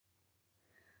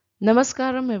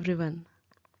Namaskaram everyone.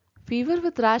 Fever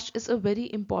with rash is a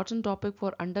very important topic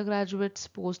for undergraduates,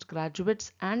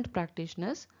 postgraduates and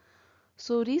practitioners.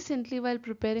 So recently while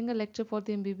preparing a lecture for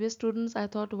the MBBS students, I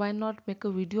thought why not make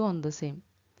a video on the same.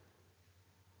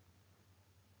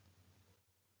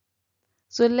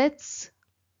 So let's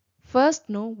first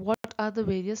know what are the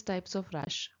various types of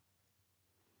rash.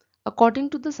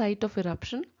 According to the site of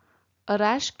eruption, a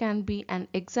rash can be an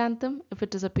exanthem if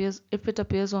it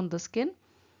appears on the skin,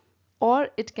 or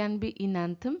it can be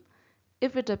enanthem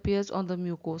if it appears on the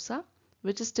mucosa,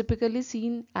 which is typically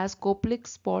seen as Koplik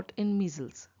spot in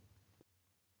measles.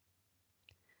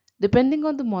 Depending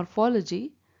on the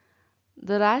morphology,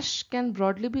 the rash can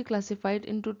broadly be classified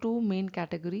into two main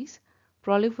categories: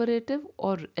 proliferative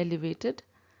or elevated,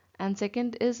 and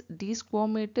second is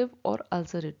desquamative or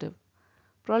ulcerative.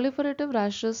 Proliferative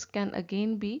rashes can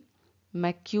again be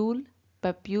macule,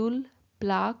 papule,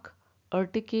 plaque,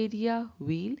 urticaria,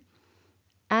 wheal,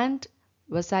 and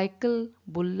vesicle,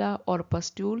 bulla, or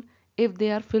pustule if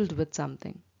they are filled with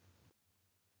something.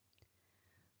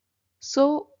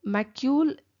 So,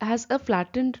 macule has a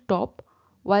flattened top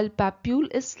while papule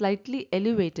is slightly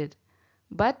elevated,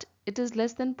 but it is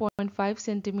less than 0.5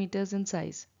 centimeters in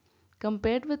size.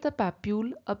 Compared with a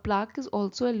papule, a plaque is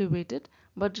also elevated,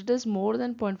 but it is more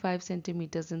than 0.5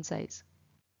 centimeters in size.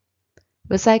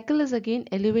 Vesicle is again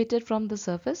elevated from the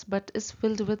surface but is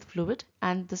filled with fluid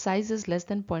and the size is less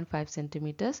than 0.5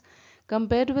 centimeters.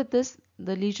 Compared with this,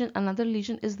 another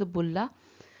lesion is the bulla,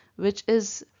 which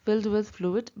is filled with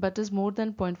fluid but is more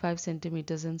than 0.5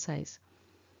 centimeters in size.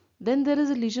 Then there is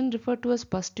a lesion referred to as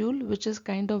pustule, which is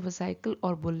kind of vesicle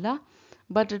or bulla,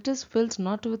 but it is filled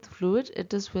not with fluid,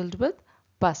 it is filled with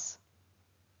pus.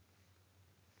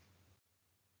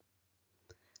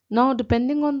 Now,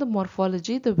 depending on the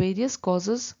morphology, the various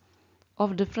causes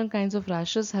of different kinds of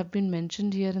rashes have been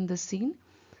mentioned here in the scene.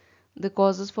 The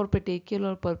causes for petechial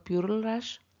or purpural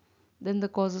rash, then the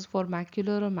causes for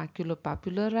macular or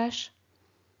maculopapular rash,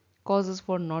 causes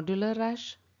for nodular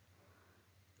rash,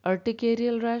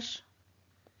 urticarial rash,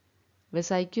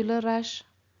 vesicular rash,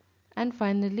 and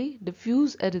finally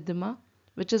diffuse erythema,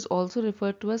 which is also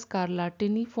referred to as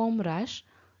scarlatiniform rash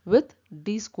with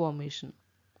desquamation.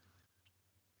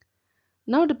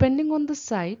 Now, depending on the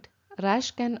site, rash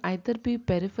can either be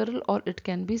peripheral or it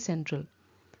can be central.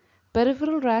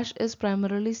 Peripheral rash is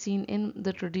primarily seen in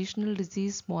the traditional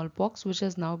disease smallpox, which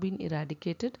has now been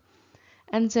eradicated,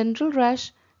 and central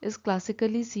rash is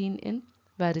classically seen in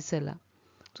varicella.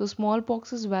 So,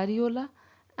 smallpox is variola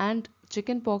and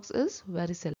chickenpox is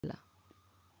varicella.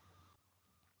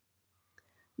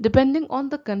 Depending on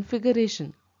the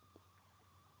configuration,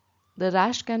 the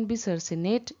rash can be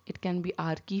circinate, it can be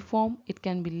archiform, it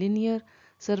can be linear,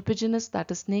 serpiginous, that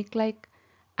is snake-like,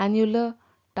 annular,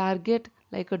 target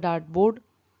like a dartboard,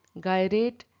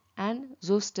 gyrate, and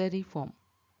zoosteriform.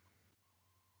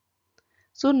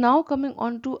 So now coming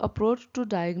on to approach to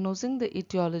diagnosing the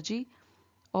etiology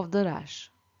of the rash.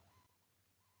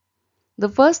 The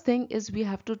first thing is we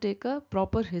have to take a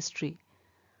proper history.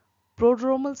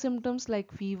 Prodromal symptoms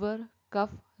like fever, cough,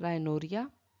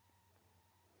 rhinorrhea.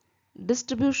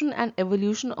 Distribution and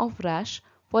evolution of rash.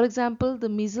 For example, the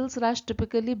measles rash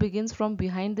typically begins from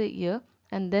behind the ear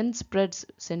and then spreads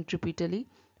centripetally,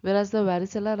 whereas the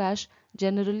varicella rash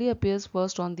generally appears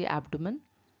first on the abdomen.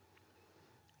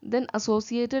 Then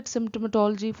associated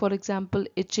symptomatology, for example,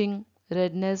 itching,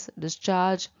 redness,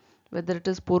 discharge, whether it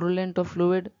is purulent or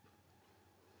fluid.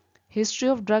 History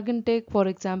of drug intake, for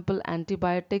example,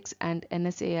 antibiotics and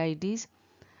NSAIDs.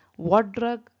 What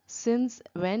drug, since,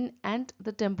 when, and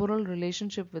the temporal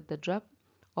relationship with the drug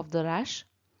of the rash.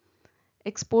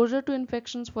 Exposure to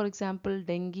infections, for example,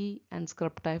 dengue and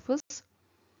scrub typhus.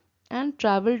 And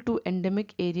travel to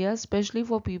endemic areas, especially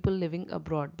for people living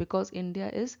abroad, because India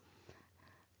is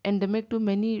endemic to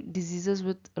many diseases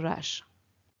with rash.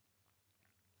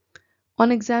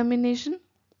 On examination,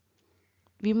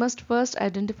 we must first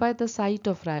identify the site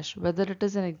of rash, whether it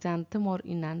is an exanthem or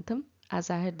enanthem, as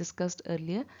I had discussed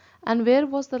earlier, and where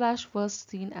was the rash first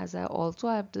seen, as I also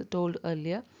have told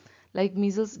earlier. Like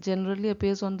measles generally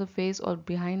appears on the face or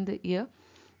behind the ear,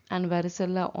 and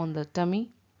varicella on the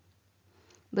tummy.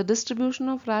 The distribution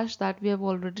of rash that we have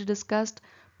already discussed,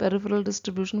 peripheral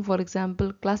distribution, for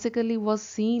example, classically was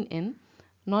seen in,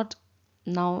 not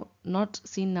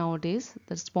seen nowadays,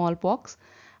 the smallpox,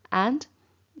 and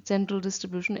central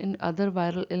distribution in other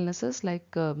viral illnesses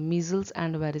like measles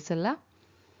and varicella.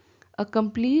 A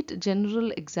complete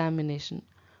general examination.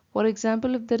 For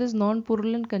example, if there is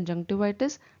non-purulent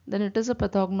conjunctivitis, then it is a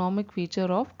pathognomic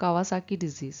feature of Kawasaki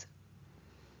disease.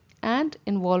 and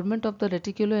involvement of the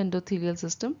reticuloendothelial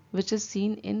system, which is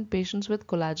seen in patients with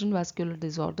collagen vascular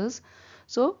disorders.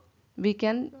 So we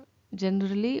can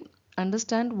generally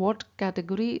understand what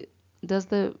category does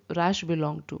the rash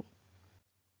belong to.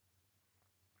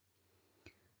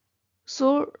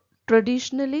 So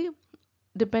traditionally,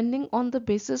 depending on the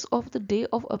basis of the day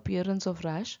of appearance of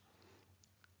the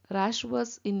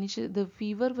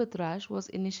fever with rash was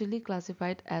initially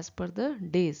classified as per the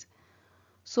days.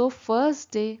 So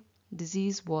first day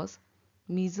disease was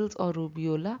measles or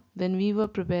rubella. When we were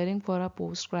preparing for our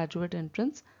postgraduate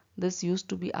entrance, this used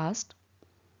to be asked.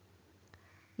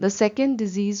 The second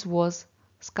disease was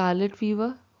scarlet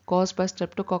fever caused by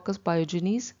Streptococcus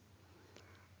pyogenes.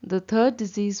 The third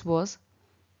disease was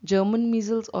German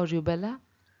measles or rubella.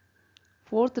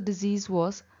 Fourth disease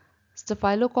was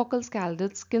staphylococcal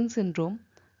scalded skin syndrome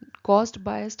caused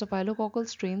by staphylococcal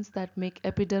strains that make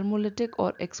epidermolytic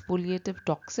or exfoliative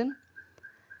toxin.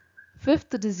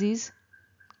 Fifth disease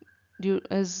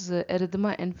is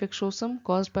erythema infectiosum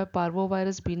caused by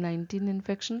parvovirus B19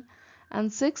 infection,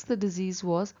 and sixth disease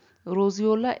was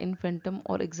roseola infantum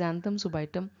or exanthem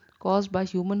subitum caused by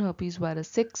human herpes virus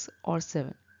 6 or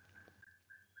 7.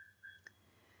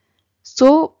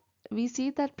 So we see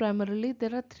that primarily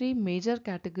there are three major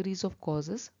categories of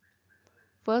causes.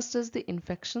 First is the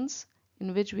infections,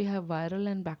 in which we have viral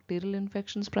and bacterial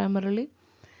infections primarily.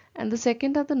 And the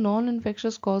second are the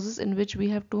non-infectious causes, in which we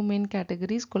have two main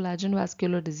categories: collagen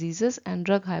vascular diseases and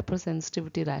drug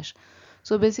hypersensitivity rash.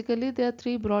 So basically there are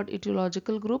three broad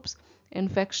etiological groups: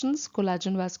 infections,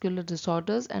 collagen vascular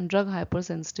disorders, and drug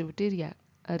hypersensitivity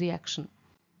reaction.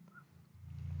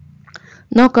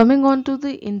 Now coming on to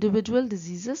the individual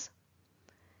diseases.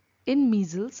 In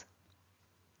measles,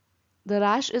 the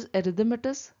rash is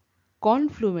erythematous,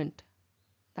 confluent,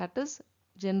 that is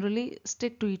generally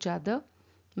stick to each other,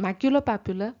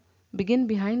 maculopapular, begin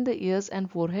behind the ears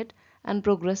and forehead and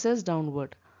progresses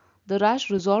downward. The rash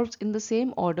resolves in the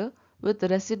same order with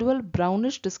residual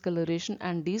brownish discoloration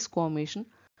and desquamation,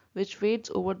 which fades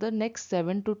over the next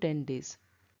 7 to 10 days.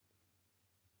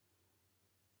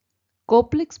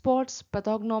 Coplic spots,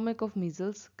 pathognomic of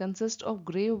measles, consist of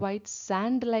grey-white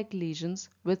sand-like lesions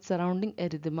with surrounding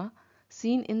erythema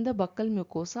seen in the buccal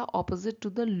mucosa opposite to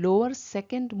the lower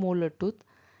second molar tooth,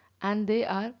 and they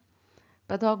are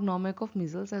pathognomic of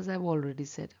measles, as I've already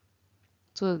said.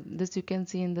 So this you can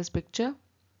see in this picture.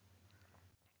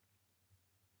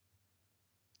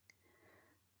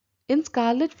 In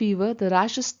scarlet fever, the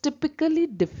rash is typically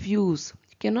diffuse.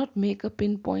 You cannot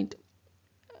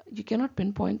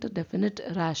pinpoint a definite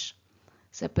rash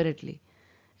separately.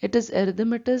 It is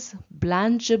erythematous,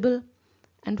 blanchable,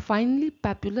 and finely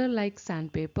papular like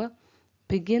sandpaper,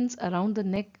 begins around the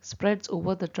neck, spreads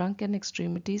over the trunk and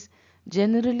extremities,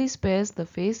 generally spares the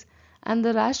face, and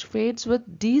the rash fades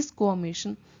with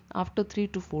desquamation after 3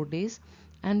 to 4 days.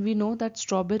 And we know that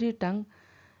strawberry tongue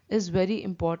is very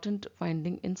important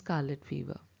finding in scarlet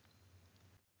fever.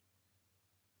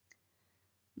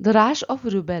 The rash of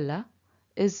rubella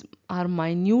are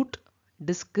minute,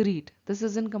 discrete. This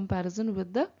is in comparison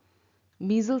with the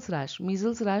measles rash.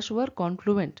 Measles rash were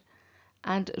confluent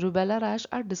and rubella rash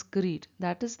are discrete,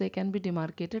 that is they can be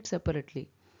demarcated separately.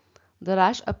 The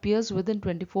rash appears within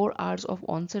 24 hours of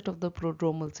onset of the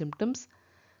prodromal symptoms,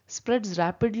 spreads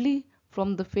rapidly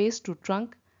from the face to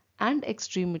trunk and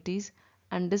extremities,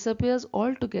 and disappears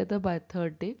altogether by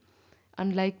third day,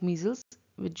 unlike measles,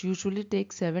 which usually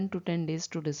takes 7 to 10 days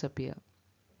to disappear.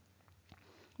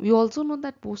 We also know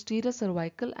that posterior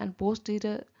cervical and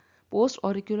post-auricular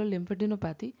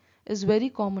lymphadenopathy is very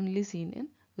commonly seen in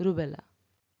rubella.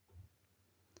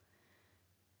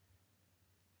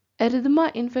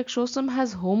 Erythema infectiosum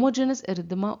has homogeneous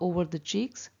erythema over the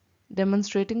cheeks,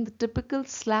 demonstrating the typical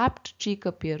slapped cheek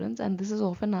appearance, and this is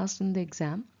often asked in the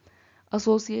exam,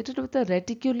 associated with a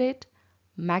reticulate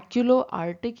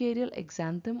maculo-articarial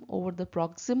exanthem over the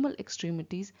proximal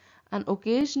extremities and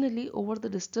occasionally over the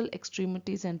distal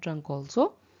extremities and trunk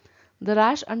also. The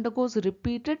rash undergoes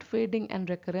repeated fading and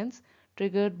recurrence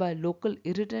triggered by local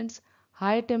irritants,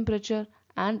 high temperature,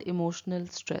 and emotional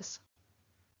stress.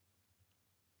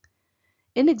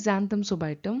 In exanthem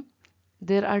subitum,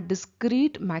 there are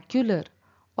discrete macular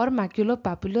or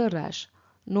maculopapular rash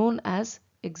known as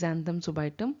exanthem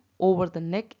subitum over the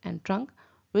neck and trunk,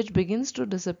 which begins to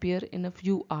disappear in a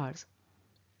few hours.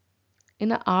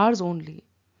 In hours only.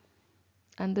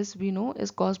 And this we know is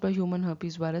caused by human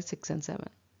herpes virus 6 and 7.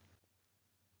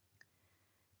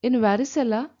 In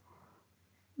varicella,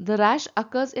 the rash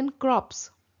occurs in crops.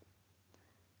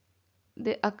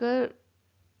 They occur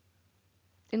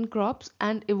in crops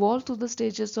and evolve through the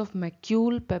stages of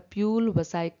macule, papule,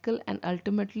 vesicle, and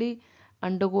ultimately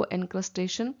undergo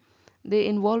encrustation. They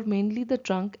involve mainly the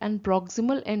trunk and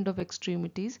proximal end of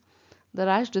extremities. The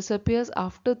rash disappears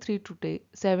after 3 to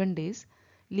 7 days,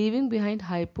 leaving behind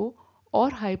hypo or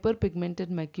hyperpigmented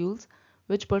macules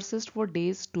which persist for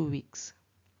days to weeks.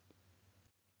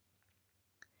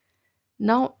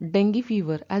 Now, dengue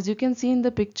fever. As you can see in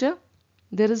the picture,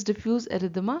 there is diffuse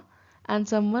erythema, and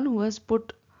someone who has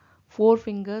put 4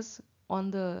 fingers on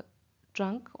the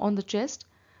trunk, on the chest,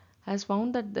 has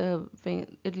found that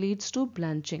it leads to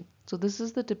blanching. So this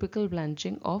is the typical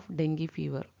blanching of dengue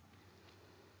fever.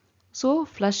 So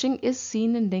flushing is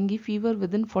seen in dengue fever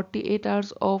within 48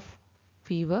 hours of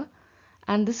fever,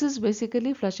 and this is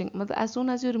basically flushing. As soon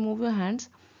as you remove your hands,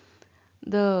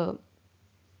 the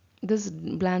this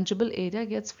blanchable area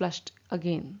gets flushed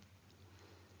again.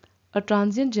 A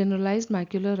transient generalized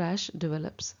macular rash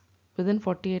develops within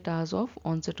 48 hours of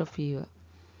onset of fever.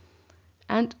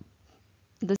 And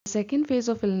the second phase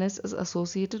of illness is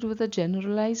associated with a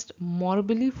generalized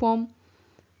morbilliform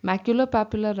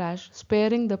maculopapular rash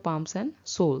sparing the palms and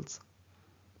soles.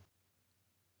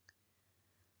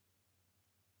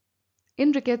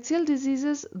 In rickettsial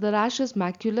diseases, the rash is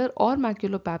macular or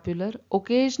maculopapular,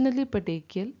 occasionally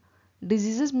petechial.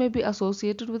 Diseases may be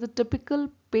associated with a typical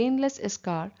painless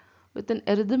scar with an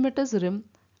erythematous rim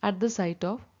at the site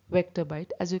of vector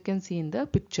bite, as you can see in the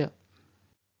picture.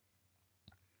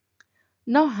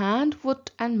 Now, hand,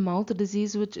 foot, and mouth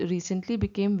disease, which recently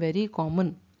became very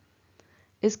common,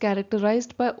 is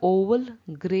characterized by oval,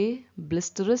 grey,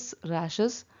 blisterous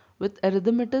rashes with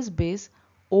erythematous base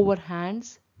over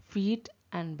hands, feet,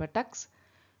 and buttocks.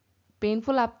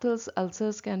 Painful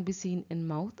ulcers can be seen in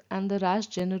mouth, and the rash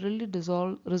generally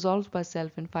resolves by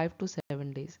self in 5 to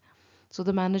 7 days. So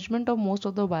the management of most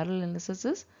of the viral illnesses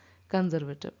is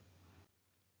conservative.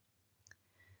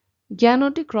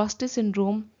 Guillain-Barré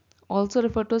syndrome, also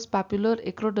referred to as papular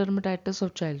acrodermatitis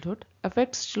of childhood,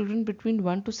 affects children between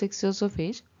 1 to 6 years of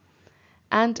age,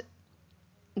 and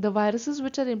the viruses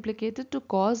which are implicated to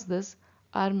cause this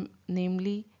are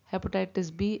namely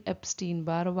hepatitis B,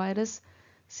 Epstein-Barr virus,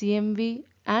 CMV,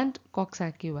 and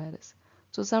Coxsackie virus.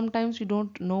 So sometimes we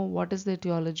don't know what is the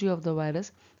etiology of the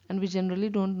virus, and we generally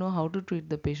don't know how to treat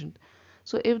the patient.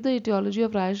 So if the etiology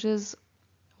of rash is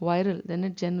viral, then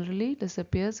it generally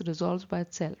disappears, resolves by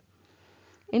itself.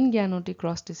 In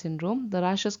Guillain-Barré syndrome, the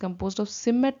rash is composed of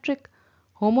symmetric,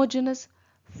 homogeneous,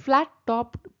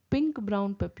 flat-topped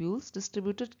pink-brown papules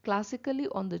distributed classically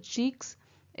on the cheeks,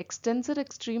 extensor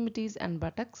extremities, and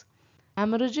buttocks.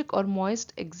 Hemorrhagic or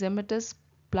moist eczematous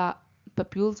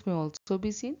papules may also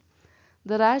be seen.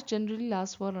 The rash generally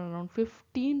lasts for around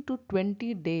 15 to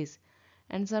 20 days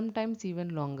and sometimes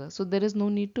even longer. So there is no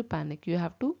need to panic. You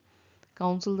have to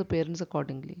counsel the parents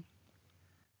accordingly.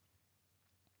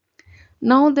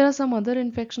 Now there are some other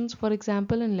infections. For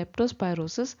example, in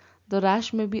leptospirosis, the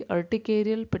rash may be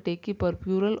urticarial,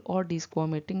 petechipurpural, or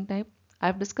desquamating type. I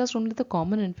have discussed only the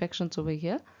common infections over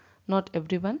here, not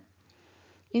everyone.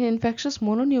 In infectious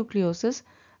mononucleosis,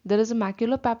 there is a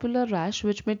maculopapular rash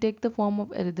which may take the form of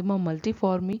erythema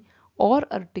multiforme or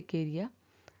urticaria.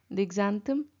 The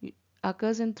exanthem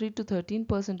occurs in 3 to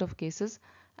 13% of cases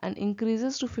and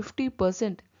increases to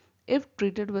 50% if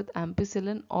treated with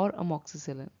ampicillin or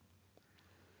amoxicillin.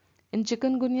 In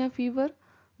chikungunya fever,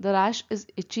 the rash is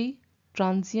itchy,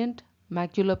 transient,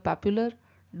 maculopapular,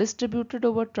 distributed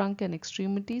over trunk and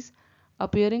extremities,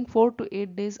 appearing 4 to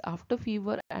 8 days after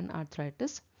fever and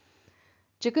arthritis.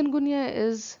 Chikungunya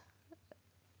is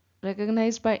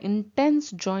recognized by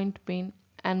intense joint pain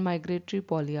and migratory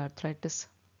polyarthritis.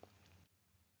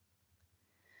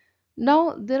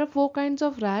 Now, there are 4 kinds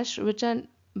of rash which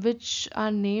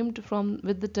are named from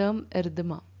with the term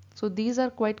erythema. So these are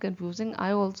quite confusing.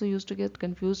 I also used to get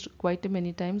confused quite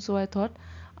many times. So I thought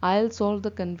I'll solve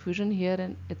the confusion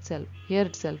here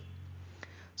itself.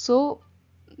 So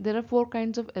there are 4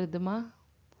 kinds of erythema: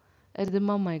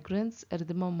 erythema migrans,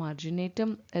 erythema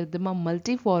marginatum, erythema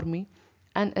multiforme,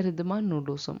 and erythema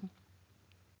nodosum.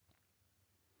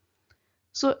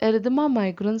 So erythema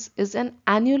migrans is an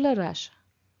annular rash.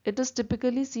 It is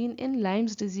typically seen in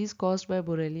Lyme's disease caused by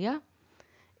Borrelia.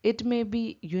 It may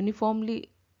be uniformly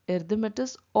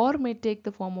erythematous or may take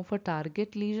the form of a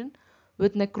target lesion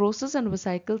with necrosis and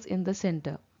vesicles in the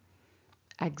center.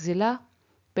 Axilla,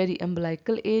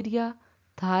 periumbilical area,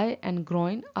 thigh and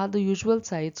groin are the usual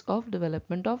sites of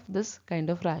development of this kind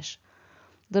of rash.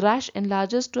 The rash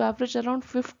enlarges to average around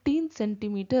 15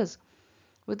 centimeters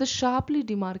with a sharply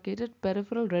demarcated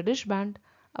peripheral reddish band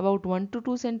about 1 to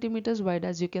 2 centimeters wide,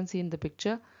 as you can see in the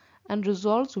picture, and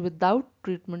resolves without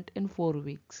treatment in 4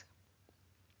 weeks.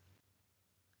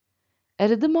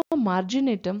 Erythema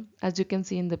marginatum, as you can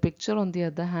see in the picture on the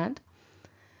other hand,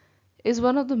 is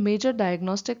one of the major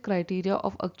diagnostic criteria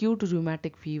of acute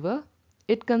rheumatic fever.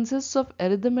 It consists of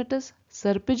erythematous,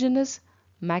 serpiginous,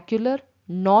 macular,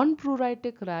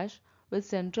 non-pruritic rash with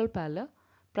central pallor,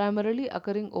 primarily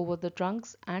occurring over the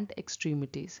trunks and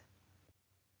extremities.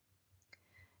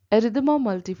 Erythema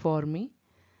multiforme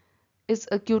is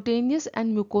a cutaneous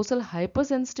and mucosal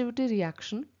hypersensitivity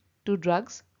reaction to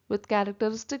drugs with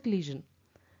characteristic lesion.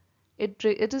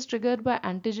 It is triggered by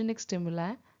antigenic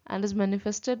stimuli and is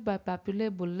manifested by papullae,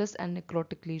 bullous and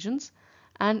necrotic lesions,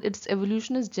 and its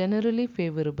evolution is generally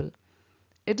favorable.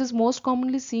 It is most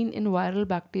commonly seen in viral,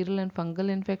 bacterial and fungal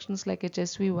infections like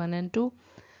HSV 1 and 2,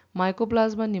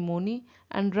 Mycoplasma pneumoniae,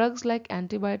 and drugs like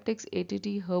antibiotics,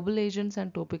 ATT, herbal agents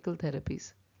and topical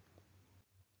therapies.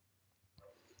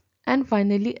 And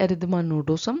finally, erythema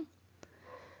nodosum.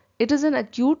 It is an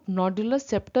acute nodular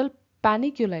septal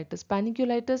paniculitis.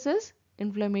 Paniculitis is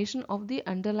inflammation of the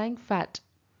underlying fat,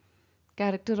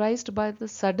 characterized by the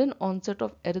sudden onset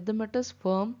of erythematous,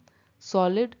 firm,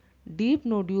 solid, deep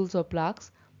nodules or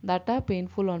plaques that are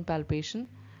painful on palpation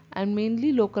and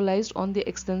mainly localized on the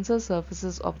extensor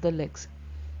surfaces of the legs.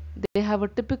 They have a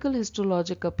typical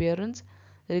histologic appearance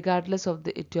regardless of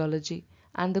the etiology,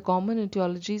 and the common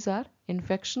etiologies are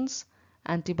infections,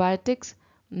 antibiotics,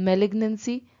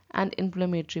 malignancy, and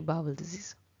inflammatory bowel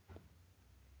disease.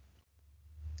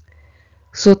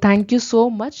 So, thank you so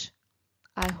much.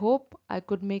 I hope I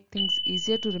could make things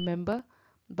easier to remember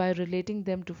by relating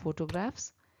them to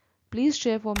photographs. Please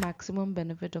share for maximum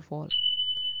benefit of all.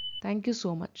 Thank you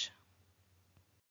so much.